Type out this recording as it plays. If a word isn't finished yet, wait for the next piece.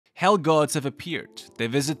Hell gods have appeared. They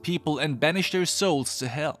visit people and banish their souls to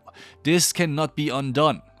hell. This cannot be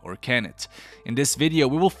undone, or can it? In this video,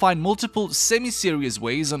 we will find multiple semi-serious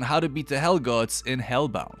ways on how to beat the hell gods in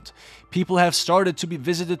Hellbound. People have started to be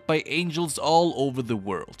visited by angels all over the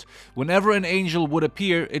world. Whenever an angel would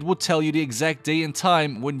appear, it would tell you the exact day and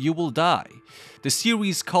time when you will die. The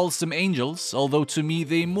series calls them angels, although to me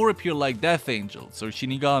they more appear like death angels or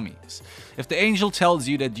shinigamis. If the angel tells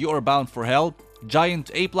you that you are bound for hell, giant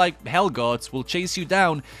ape-like hell gods will chase you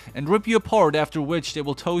down and rip you apart, after which they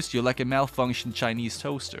will toast you like a malfunctioned Chinese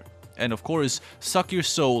toaster. And of course, suck your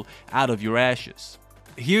soul out of your ashes.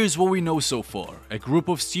 Here's what we know so far. A group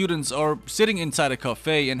of students are sitting inside a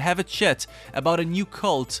cafe and have a chat about a new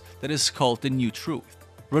cult that is called the New Truth.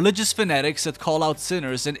 Religious fanatics that call out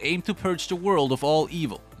sinners and aim to purge the world of all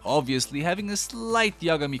evil, obviously having a slight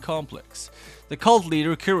Yagami complex. The cult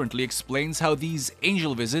leader currently explains how these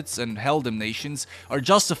angel visits and hell damnations are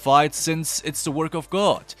justified since it's the work of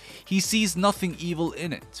God. He sees nothing evil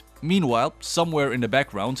in it. Meanwhile, somewhere in the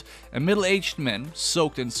background, a middle-aged man,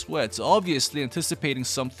 soaked in sweat, obviously anticipating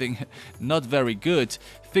something not very good,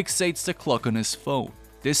 fixates the clock on his phone.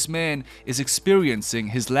 This man is experiencing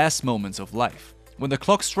his last moments of life. When the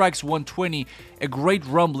clock strikes 1:20, a great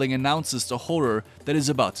rumbling announces the horror that is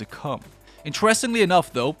about to come. Interestingly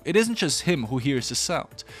enough though, it isn't just him who hears the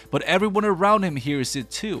sound, but everyone around him hears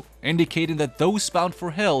it too, indicating that those bound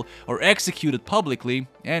for hell are executed publicly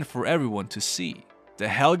and for everyone to see. The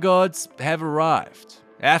hell gods have arrived.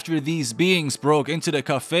 After these beings broke into the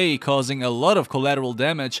cafe, causing a lot of collateral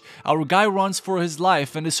damage, our guy runs for his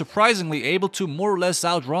life and is surprisingly able to more or less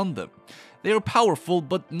outrun them. They are powerful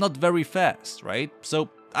but not very fast, right? So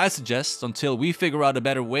I suggest, until we figure out a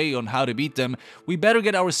better way on how to beat them, we better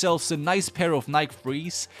get ourselves a nice pair of Nike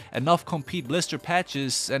Frees, enough Compete blister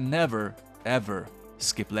patches, and never, ever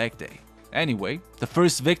skip leg day. Anyway, the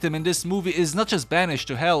first victim in this movie is not just banished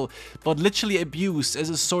to hell, but literally abused as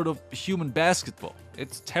a sort of human basketball.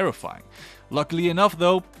 It's terrifying. Luckily enough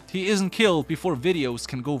though, he isn't killed before videos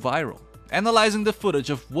can go viral. Analyzing the footage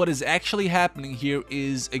of what is actually happening here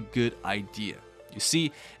is a good idea. You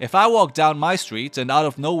see, if I walk down my street and out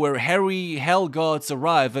of nowhere hairy hell gods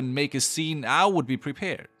arrive and make a scene, I would be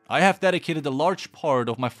prepared. I have dedicated a large part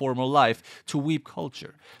of my former life to weeb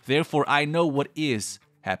culture. Therefore, I know what is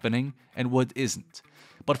happening and what isn't.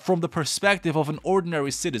 But from the perspective of an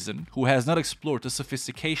ordinary citizen who has not explored the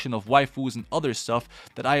sophistication of waifus and other stuff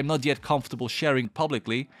that I am not yet comfortable sharing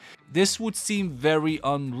publicly, this would seem very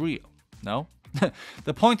unreal, no?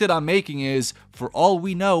 The point that I'm making is, for all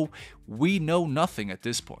we know nothing at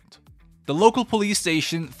this point. The local police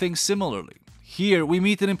station thinks similarly. Here we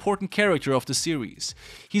meet an important character of the series.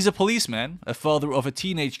 He's a policeman, a father of a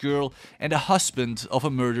teenage girl, and a husband of a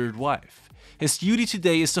murdered wife. His duty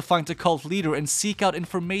today is to find the cult leader and seek out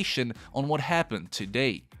information on what happened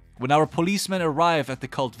today. When our policemen arrive at the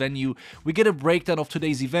cult venue, we get a breakdown of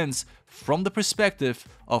today's events from the perspective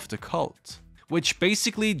of the cult, which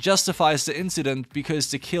basically justifies the incident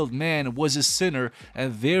because the killed man was a sinner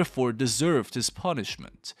and therefore deserved his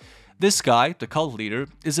punishment. This guy, the cult leader,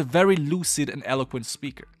 is a very lucid and eloquent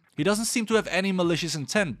speaker. He doesn't seem to have any malicious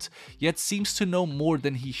intent, yet seems to know more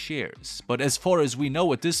than he shares. But as far as we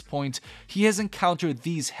know at this point, he has encountered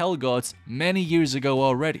these hell gods many years ago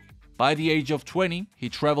already. By the age of 20, he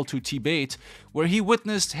traveled to Tibet, where he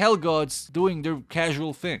witnessed hell gods doing their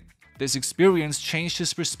casual thing. This experience changed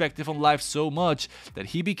his perspective on life so much that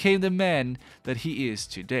he became the man that he is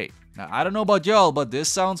today. Now, I don't know about y'all, but this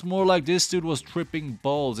sounds more like this dude was tripping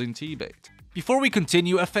balls in Tibet. Before we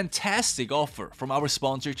continue, a fantastic offer from our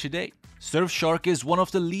sponsor today. Surfshark is one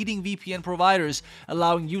of the leading VPN providers,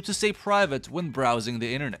 allowing you to stay private when browsing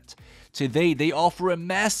the internet. Today, they offer a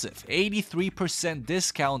massive 83%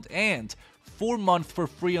 discount and 4 months for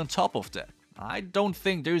free on top of that. I don't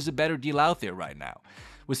think there's a better deal out there right now.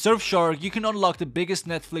 With Surfshark, you can unlock the biggest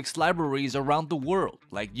Netflix libraries around the world,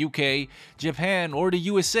 like UK, Japan, or the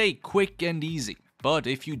USA, quick and easy. But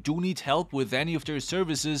if you do need help with any of their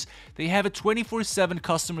services, they have a 24/7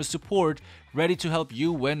 customer support ready to help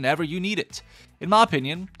you whenever you need it. In my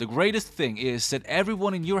opinion, the greatest thing is that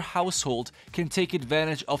everyone in your household can take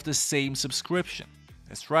advantage of the same subscription.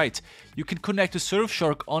 That's right, you can connect to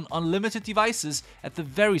Surfshark on unlimited devices at the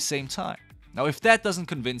very same time. Now, if that doesn't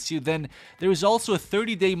convince you, then there is also a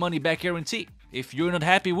 30-day money-back guarantee. If you're not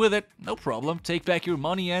happy with it, no problem, take back your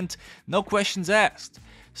money and no questions asked.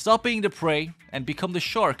 Stop being the prey and become the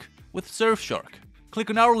shark with Surfshark. Click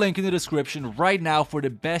on our link in the description right now for the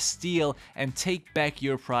best deal and take back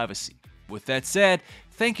your privacy. With that said,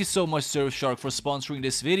 thank you so much Surfshark for sponsoring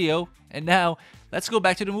this video, and now let's go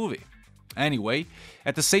back to the movie. Anyway,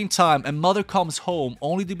 at the same time, a mother comes home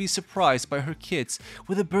only to be surprised by her kids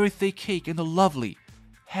with a birthday cake and a lovely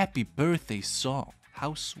happy birthday song.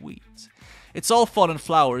 How sweet. It's all fun and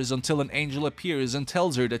flowers until an angel appears and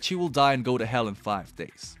tells her that she will die and go to hell in 5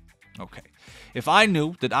 days. Okay, if I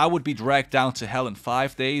knew that I would be dragged down to hell in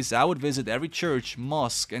 5 days, I would visit every church,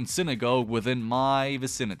 mosque, and synagogue within my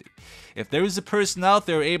vicinity. If there is a person out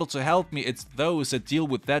there able to help me, it's those that deal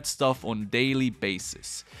with that stuff on a daily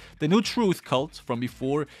basis. The New Truth cult from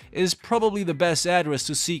before is probably the best address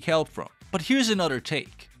to seek help from. But here's another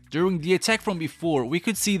take. During the attack from before, we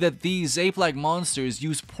could see that these ape-like monsters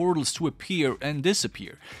use portals to appear and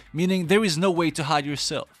disappear, meaning there is no way to hide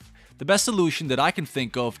yourself. The best solution that I can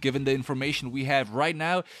think of, given the information we have right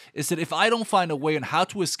now, is that if I don't find a way on how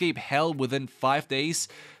to escape hell within 5 days,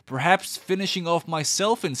 perhaps finishing off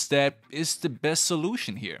myself instead is the best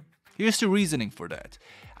solution here. Here's the reasoning for that.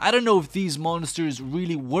 I don't know if these monsters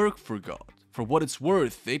really work for God. For what it's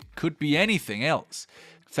worth, it could be anything else.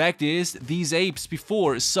 Fact is, these apes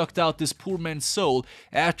before sucked out this poor man's soul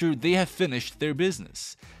after they have finished their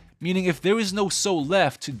business. Meaning if there is no soul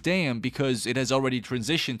left to damn because it has already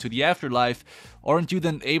transitioned to the afterlife, aren't you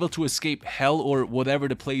then able to escape hell or whatever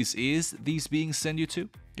the place is these beings send you to?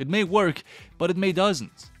 It may work, but it may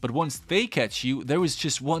doesn't. But once they catch you, there is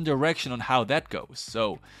just one direction on how that goes.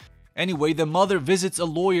 So anyway, the mother visits a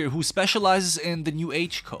lawyer who specializes in the New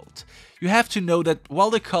Age cult. You have to know that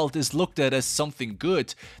while the cult is looked at as something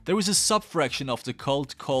good, there is a subfraction of the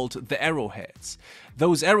cult called the Arrowheads.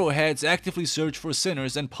 Those Arrowheads actively search for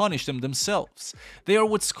sinners and punish them themselves. They are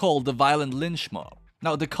what's called the violent lynch mob.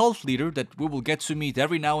 Now, the cult leader, that we will get to meet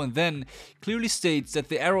every now and then, clearly states that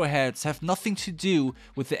the Arrowheads have nothing to do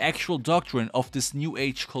with the actual doctrine of this New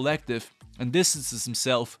Age collective and distances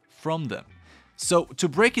himself from them. So, to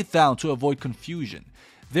break it down to avoid confusion,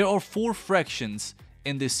 there are 4 fractions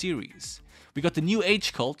in this series. We got the New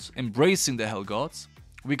Age cult embracing the Hell Gods.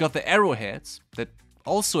 We got the Arrowheads that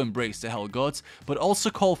also embrace the Hell Gods, but also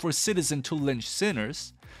call for citizens to lynch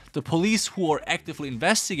sinners. The police who are actively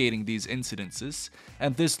investigating these incidences,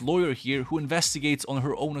 and this lawyer here who investigates on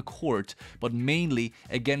her own accord, but mainly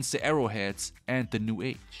against the Arrowheads and the New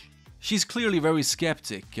Age. She's clearly very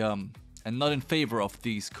skeptic and not in favor of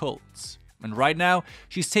these cults. And right now,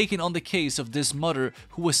 she's taking on the case of this mother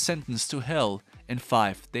who was sentenced to hell in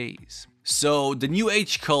 5 days. So, the New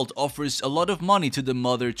Age cult offers a lot of money to the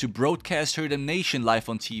mother to broadcast her damnation live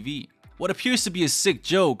on TV. What appears to be a sick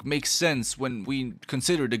joke makes sense when we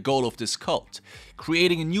consider the goal of this cult,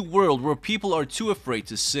 creating a new world where people are too afraid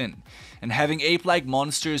to sin, and having ape-like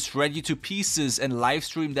monsters shred you to pieces and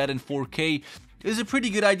livestream that in 4K is a pretty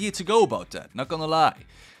good idea to go about that, not gonna lie.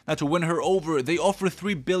 Now, to win her over, they offer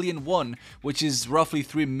 3 billion won, which is roughly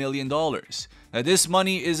 $3 million. Now, this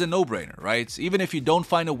money is a no-brainer, right? Even if you don't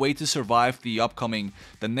find a way to survive the upcoming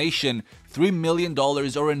damnation, $3 million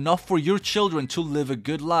are enough for your children to live a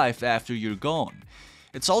good life after you're gone.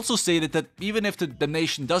 It's also stated that even if the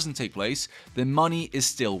damnation doesn't take place, the money is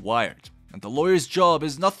still wired. And the lawyer's job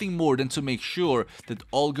is nothing more than to make sure that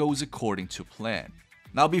all goes according to plan.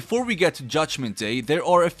 Now, before we get to Judgment Day, there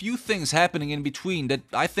are a few things happening in between that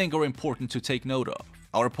I think are important to take note of.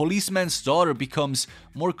 Our policeman's daughter becomes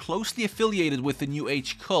more closely affiliated with the New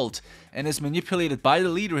Age cult and is manipulated by the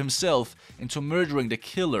leader himself into murdering the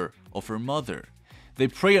killer of her mother. They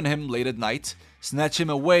prey on him late at night, snatch him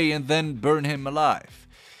away, and then burn him alive.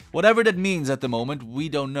 Whatever that means at the moment, we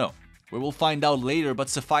don't know. We will find out later, but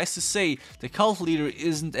suffice to say, the cult leader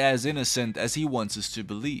isn't as innocent as he wants us to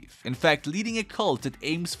believe. In fact, leading a cult that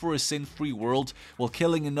aims for a sin-free world while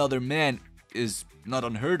killing another man is not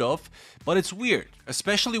unheard of, but it's weird,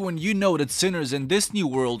 especially when you know that sinners in this new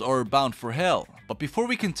world are bound for hell. But before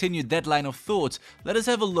we continue that line of thought, let us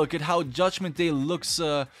have a look at how Judgment Day looks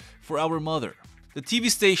for our mother. The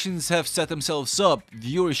TV stations have set themselves up,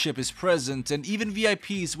 viewership is present, and even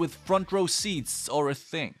VIPs with front row seats are a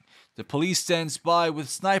thing. The police stands by with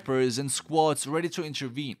snipers and squads ready to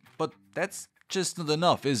intervene, but that's just not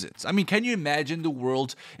enough, is it? I mean, can you imagine the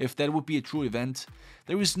world if that would be a true event?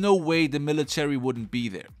 There is no way the military wouldn't be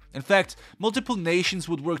there. In fact, multiple nations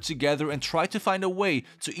would work together and try to find a way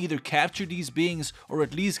to either capture these beings or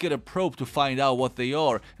at least get a probe to find out what they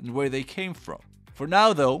are and where they came from. For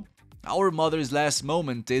now though, our mother's last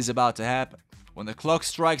moment is about to happen. When the clock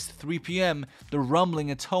strikes 3 p.m., the rumbling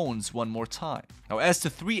atones one more time. Now, as the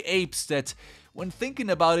 3 apes that, when thinking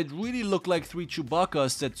about it, really look like 3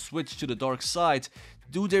 Chewbaccas that switch to the dark side,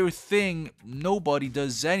 do their thing, nobody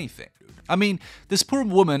does anything. I mean, this poor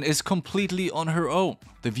woman is completely on her own.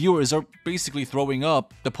 The viewers are basically throwing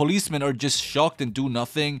up, the policemen are just shocked and do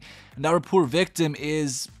nothing, and our poor victim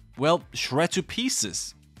is, well, shred to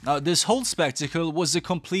pieces. Now, this whole spectacle was a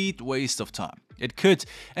complete waste of time. It could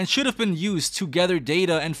and should have been used to gather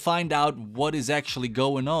data and find out what is actually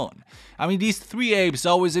going on. I mean, these three apes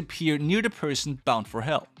always appear near the person bound for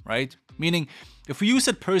hell, right? Meaning, if we use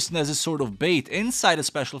that person as a sort of bait inside a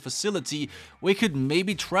special facility, we could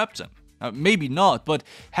maybe trap them. Maybe not, but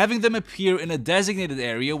having them appear in a designated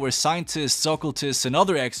area where scientists, occultists, and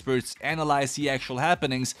other experts analyze the actual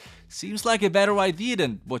happenings seems like a better idea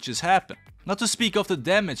than what just happened. Not to speak of the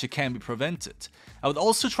damage that can be prevented. I would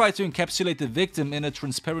also try to encapsulate the victim in a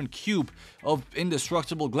transparent cube of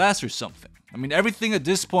indestructible glass or something. I mean, everything at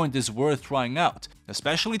this point is worth trying out,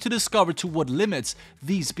 especially to discover to what limits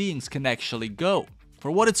these beings can actually go.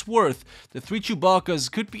 For what it's worth, the three Chewbacca's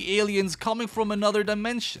could be aliens coming from another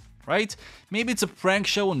dimension, right? Maybe it's a prank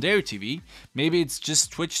show on their TV, maybe it's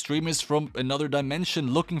just Twitch streamers from another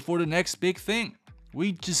dimension looking for the next big thing.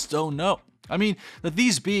 We just don't know. I mean, that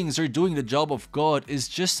these beings are doing the job of God is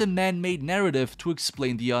just a man-made narrative to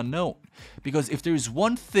explain the unknown. Because if there is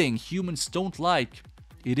one thing humans don't like,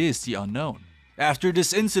 it is the unknown. After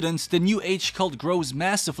this incident, the New Age cult grows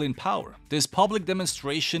massively in power. This public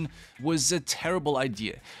demonstration was a terrible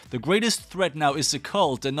idea. The greatest threat now is the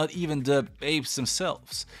cult and not even the apes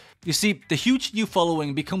themselves. You see, the huge new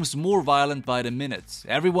following becomes more violent by the minute.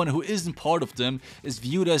 Everyone who isn't part of them is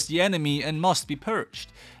viewed as the enemy and must be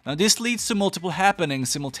purged. Now this leads to multiple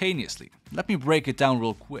happenings simultaneously. Let me break it down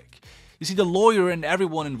real quick. You see, the lawyer and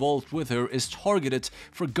everyone involved with her is targeted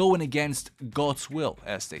for going against God's will,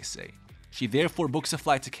 as they say. She therefore books a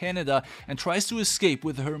flight to Canada and tries to escape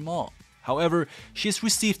with her mom. However, she has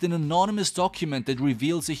received an anonymous document that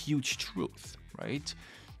reveals a huge truth, right?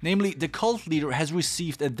 Namely, the cult leader has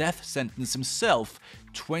received a death sentence himself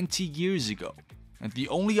 20 years ago. And the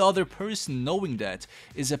only other person knowing that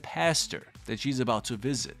is a pastor that she's about to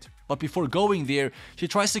visit. But before going there, she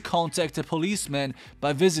tries to contact a policeman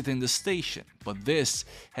by visiting the station. But this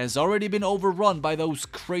has already been overrun by those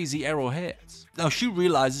crazy arrowheads. Now she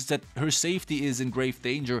realizes that her safety is in grave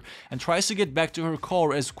danger and tries to get back to her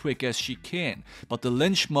car as quick as she can. But the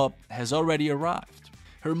lynch mob has already arrived.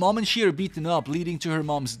 Her mom and she are beaten up, leading to her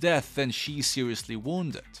mom's death, and she's seriously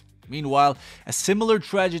wounded. Meanwhile, a similar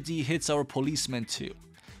tragedy hits our policeman too.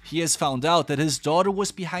 He has found out that his daughter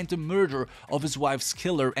was behind the murder of his wife's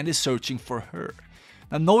killer and is searching for her.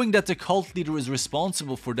 Now, knowing that the cult leader is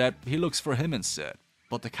responsible for that, he looks for him instead.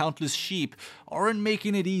 But the countless sheep aren't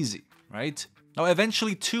making it easy, right? Now,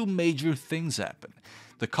 eventually two major things happen.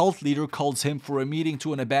 The cult leader calls him for a meeting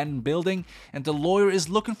to an abandoned building, and the lawyer is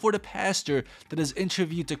looking for the pastor that has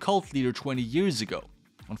interviewed the cult leader 20 years ago.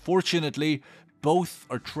 Unfortunately, both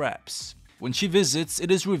are traps. When she visits,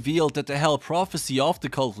 it is revealed that the hell prophecy of the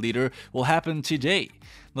cult leader will happen today.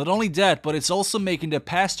 Not only that, but it's also making the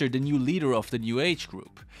pastor the new leader of the New Age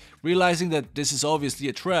group. Realizing that this is obviously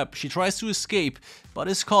a trap, she tries to escape, but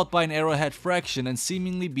is caught by an arrowhead fraction and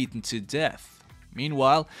seemingly beaten to death.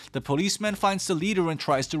 Meanwhile, the policeman finds the leader and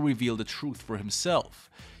tries to reveal the truth for himself.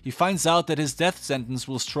 He finds out that his death sentence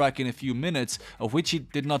will strike in a few minutes, of which he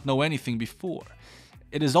did not know anything before.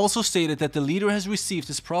 It is also stated that the leader has received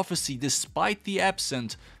his prophecy despite the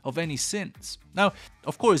absence of any sins. Now,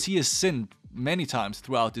 of course, he has sinned many times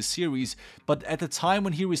throughout this series, but at the time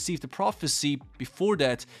when he received the prophecy, before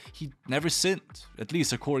that, he never sinned, at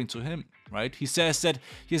least according to him. Right? He says that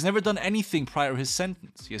he has never done anything prior to his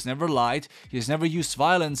sentence. He has never lied, he has never used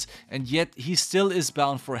violence, and yet he still is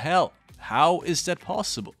bound for hell. How is that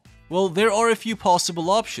possible? Well, there are a few possible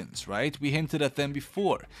options, right? We hinted at them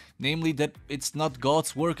before. Namely that it's not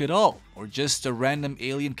God's work at all, or just a random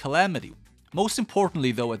alien calamity. Most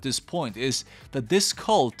importantly though at this point is that this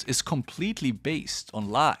cult is completely based on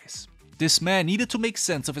lies. This man needed to make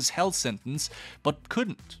sense of his hell sentence, but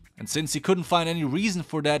couldn't. And since he couldn't find any reason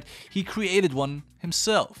for that, he created one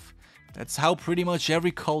himself. That's how pretty much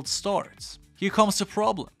every cult starts. Here comes the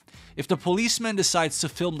problem. If the policeman decides to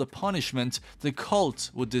film the punishment, the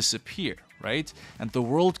cult would disappear, right? And the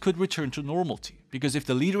world could return to normality. Because if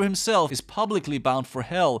the leader himself is publicly bound for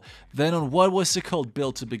hell, then on what was the cult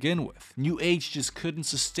built to begin with? New Age just couldn't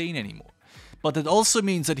sustain anymore. But that also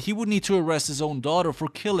means that he would need to arrest his own daughter for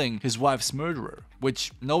killing his wife's murderer,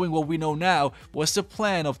 which, knowing what we know now, was the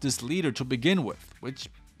plan of this leader to begin with, which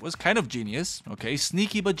was kind of genius, okay,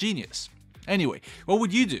 sneaky but genius. Anyway, what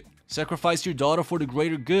would you do? Sacrifice your daughter for the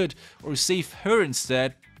greater good, or save her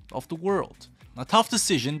instead of the world? A tough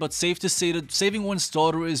decision, but safe to say that saving one's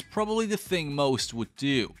daughter is probably the thing most would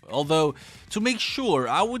do. Although, to make sure,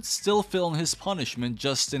 I would still film his punishment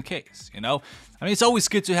just in case, you know? I mean, it's always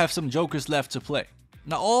good to have some jokers left to play.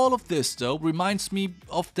 Now all of this though reminds me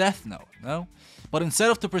of Death Note, no? But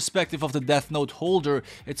instead of the perspective of the Death Note holder,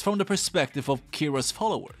 it's from the perspective of Kira's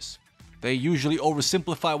followers. They usually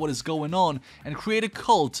oversimplify what is going on and create a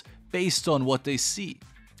cult based on what they see.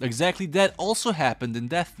 Exactly that also happened in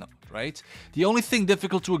Death Note, right? The only thing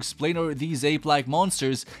difficult to explain are these ape-like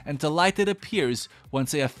monsters and the light that appears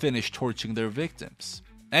once they have finished torturing their victims.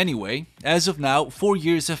 Anyway, as of now, 4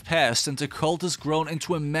 years have passed and the cult has grown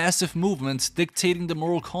into a massive movement dictating the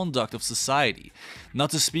moral conduct of society,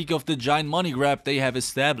 not to speak of the giant money grab they have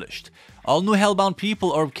established. All new Hellbound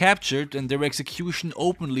people are captured and their execution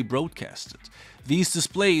openly broadcasted. These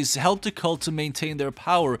displays help the cult to maintain their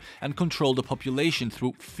power and control the population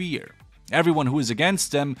through fear. Everyone who is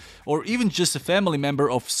against them, or even just a family member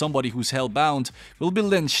of somebody who's hellbound, will be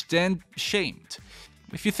lynched and shamed.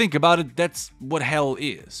 If you think about it, that's what hell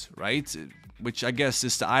is, right? Which I guess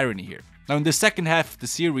is the irony here. Now in the second half of the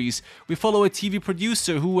series, we follow a TV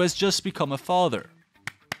producer who has just become a father.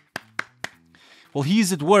 While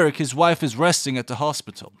he's at work, his wife is resting at the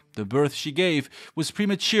hospital. The birth she gave was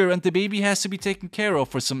premature and the baby has to be taken care of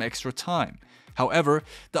for some extra time. However,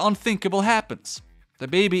 the unthinkable happens. The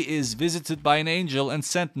baby is visited by an angel and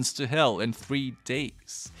sentenced to hell in 3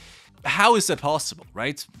 days. How is that possible,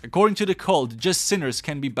 right? According to the cult, just sinners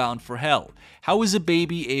can be bound for hell. How is a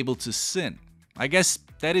baby able to sin? I guess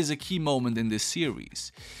that is a key moment in this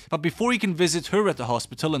series. But before he can visit her at the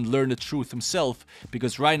hospital and learn the truth himself,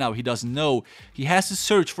 because right now he doesn't know, he has to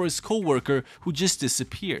search for his co-worker who just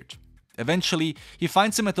disappeared. Eventually, he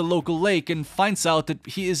finds him at the local lake and finds out that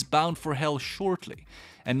he is bound for hell shortly.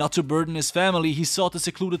 And not to burden his family, he sought a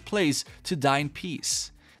secluded place to die in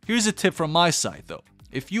peace. Here's a tip from my side though.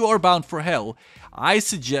 If you are bound for hell, I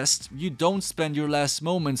suggest you don't spend your last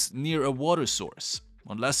moments near a water source.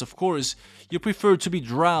 Unless, of course, you prefer to be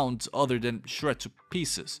drowned other than shred to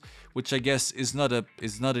pieces, which I guess is not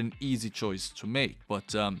an easy choice to make,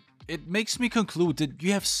 but it makes me conclude that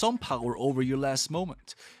you have some power over your last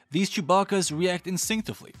moment. These Chewbacca's react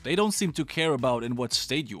instinctively. They don't seem to care about in what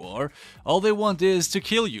state you are. All they want is to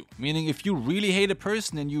kill you, meaning if you really hate a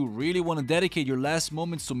person and you really want to dedicate your last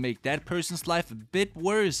moments to make that person's life a bit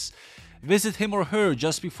worse, visit him or her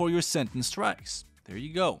just before your sentence strikes. There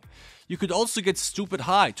you go. You could also get stupid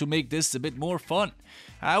high to make this a bit more fun.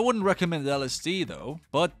 I wouldn't recommend LSD though,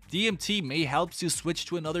 but DMT may help you switch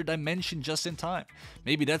to another dimension just in time.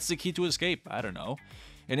 Maybe that's the key to escape, I don't know.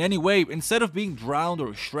 In any way, instead of being drowned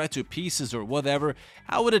or shred to pieces or whatever,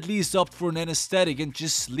 I would at least opt for an anesthetic and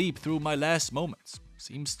just sleep through my last moments.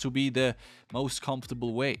 Seems to be the most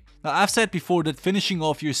comfortable way. Now, I've said before that finishing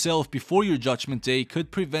off yourself before your judgment day could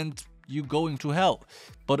prevent you going to hell.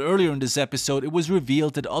 But earlier in this episode, it was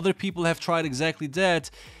revealed that other people have tried exactly that.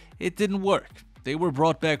 It didn't work. They were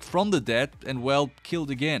brought back from the dead and, well,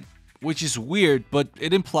 killed again. Which is weird, but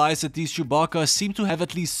it implies that these Chewbacca seem to have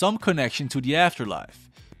at least some connection to the afterlife.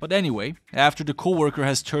 But anyway, after the co-worker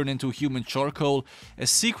has turned into human charcoal, a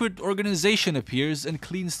secret organization appears and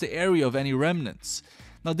cleans the area of any remnants.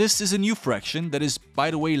 Now this is a new faction that is, by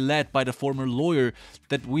the way, led by the former lawyer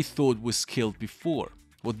that we thought was killed before.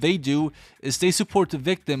 What they do is they support the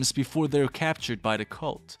victims before they're captured by the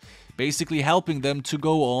cult, basically helping them to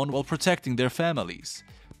go on while protecting their families.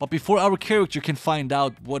 But before our character can find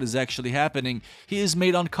out what is actually happening, he is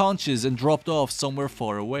made unconscious and dropped off somewhere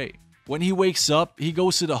far away. When he wakes up, he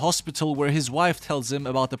goes to the hospital where his wife tells him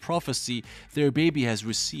about the prophecy their baby has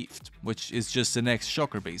received, which is just the next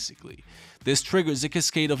shocker basically. This triggers a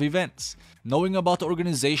cascade of events. Knowing about the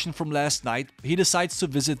organization from last night, he decides to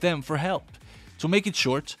visit them for help. To make it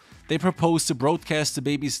short, they propose to broadcast the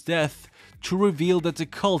baby's death to reveal that the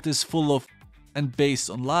cult is full of and based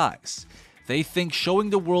on lies. They think showing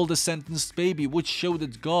the world a sentenced baby would show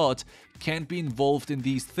that God can't be involved in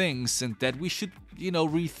these things and that we should,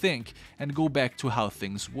 rethink and go back to how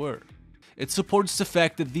things were. It supports the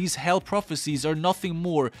fact that these hell prophecies are nothing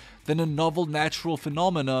more than a novel natural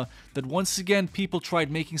phenomena that once again people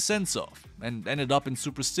tried making sense of and ended up in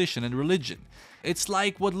superstition and religion. It's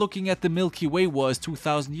like what looking at the Milky Way was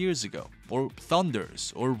 2,000 years ago, or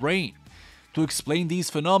thunders, or rain. To explain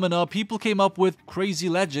these phenomena, people came up with crazy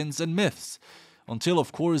legends and myths, until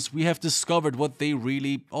of course we have discovered what they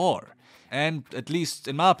really are. And, at least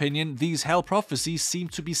in my opinion, these hell prophecies seem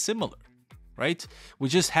to be similar, right? We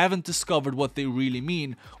just haven't discovered what they really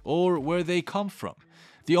mean, or where they come from.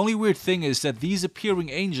 The only weird thing is that these appearing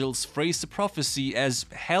angels phrase the prophecy as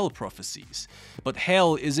hell prophecies, but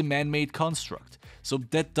hell is a man-made construct, so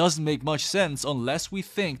that doesn't make much sense unless we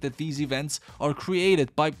think that these events are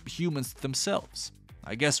created by humans themselves.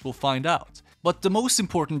 I guess we'll find out. But the most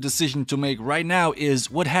important decision to make right now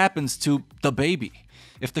is what happens to the baby.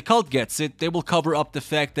 If the cult gets it, they will cover up the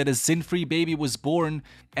fact that a sin-free baby was born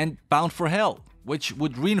and bound for hell, which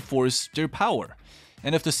would reinforce their power.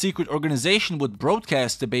 And if the secret organization would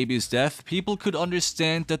broadcast the baby's death, people could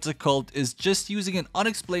understand that the cult is just using an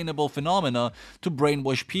unexplainable phenomena to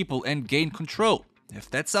brainwash people and gain control. If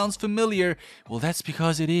that sounds familiar, well, that's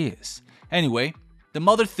because it is. Anyway, the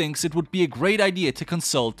mother thinks it would be a great idea to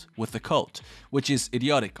consult with the cult, which is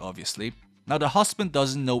idiotic, obviously. Now, the husband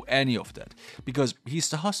doesn't know any of that, because he's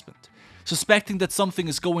the husband. Suspecting that something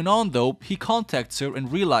is going on, though, he contacts her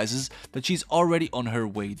and realizes that she's already on her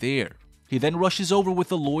way there. He then rushes over with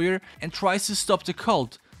a lawyer and tries to stop the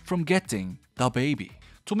cult from getting the baby.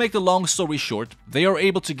 To make the long story short, they are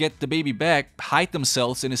able to get the baby back, hide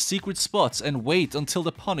themselves in a secret spot, and wait until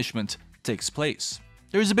the punishment takes place.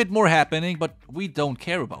 There's a bit more happening, but we don't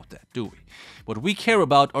care about that, do we? What we care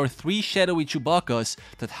about are 3 shadowy Chewbacca's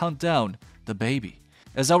that hunt down the baby.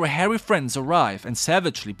 As our hairy friends arrive and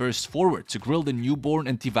savagely burst forward to grill the newborn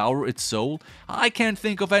and devour its soul, I can't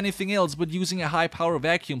think of anything else but using a high-power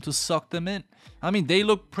vacuum to suck them in. I mean, they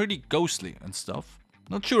look pretty ghostly and stuff.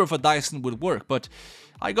 Not sure if a Dyson would work, but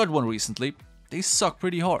I got one recently. They suck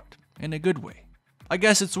pretty hard, in a good way. I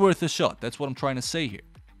guess it's worth a shot, that's what I'm trying to say here.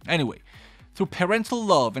 Anyway, through parental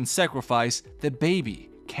love and sacrifice, the baby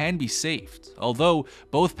can be saved, although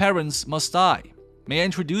both parents must die. May I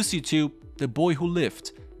introduce you to The Boy Who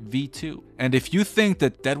Lived, V2. And if you think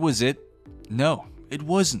that that was it, no, it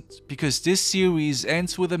wasn't, because this series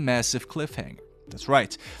ends with a massive cliffhanger. That's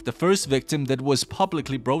right, the first victim that was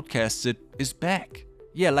publicly broadcasted is back.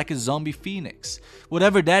 Yeah, like a zombie phoenix.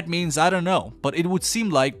 Whatever that means, I don't know, but it would seem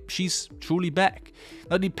like she's truly back.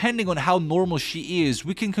 Now, depending on how normal she is,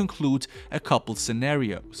 we can conclude a couple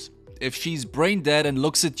scenarios. If she's brain dead and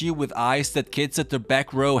looks at you with eyes that kids at the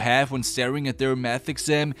back row have when staring at their math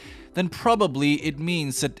exam, then probably it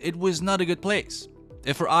means that it was not a good place.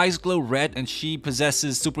 If her eyes glow red and she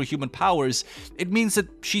possesses superhuman powers, it means that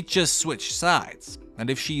she just switched sides. And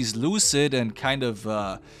if she's lucid and kind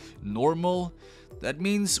of, normal, that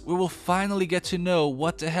means we will finally get to know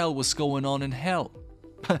what the hell was going on in hell.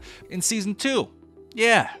 In season 2.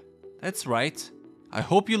 Yeah, that's right. I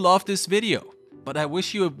hope you loved this video, but I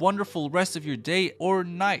wish you a wonderful rest of your day or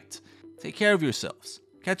night. Take care of yourselves.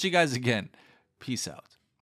 Catch you guys again. Peace out.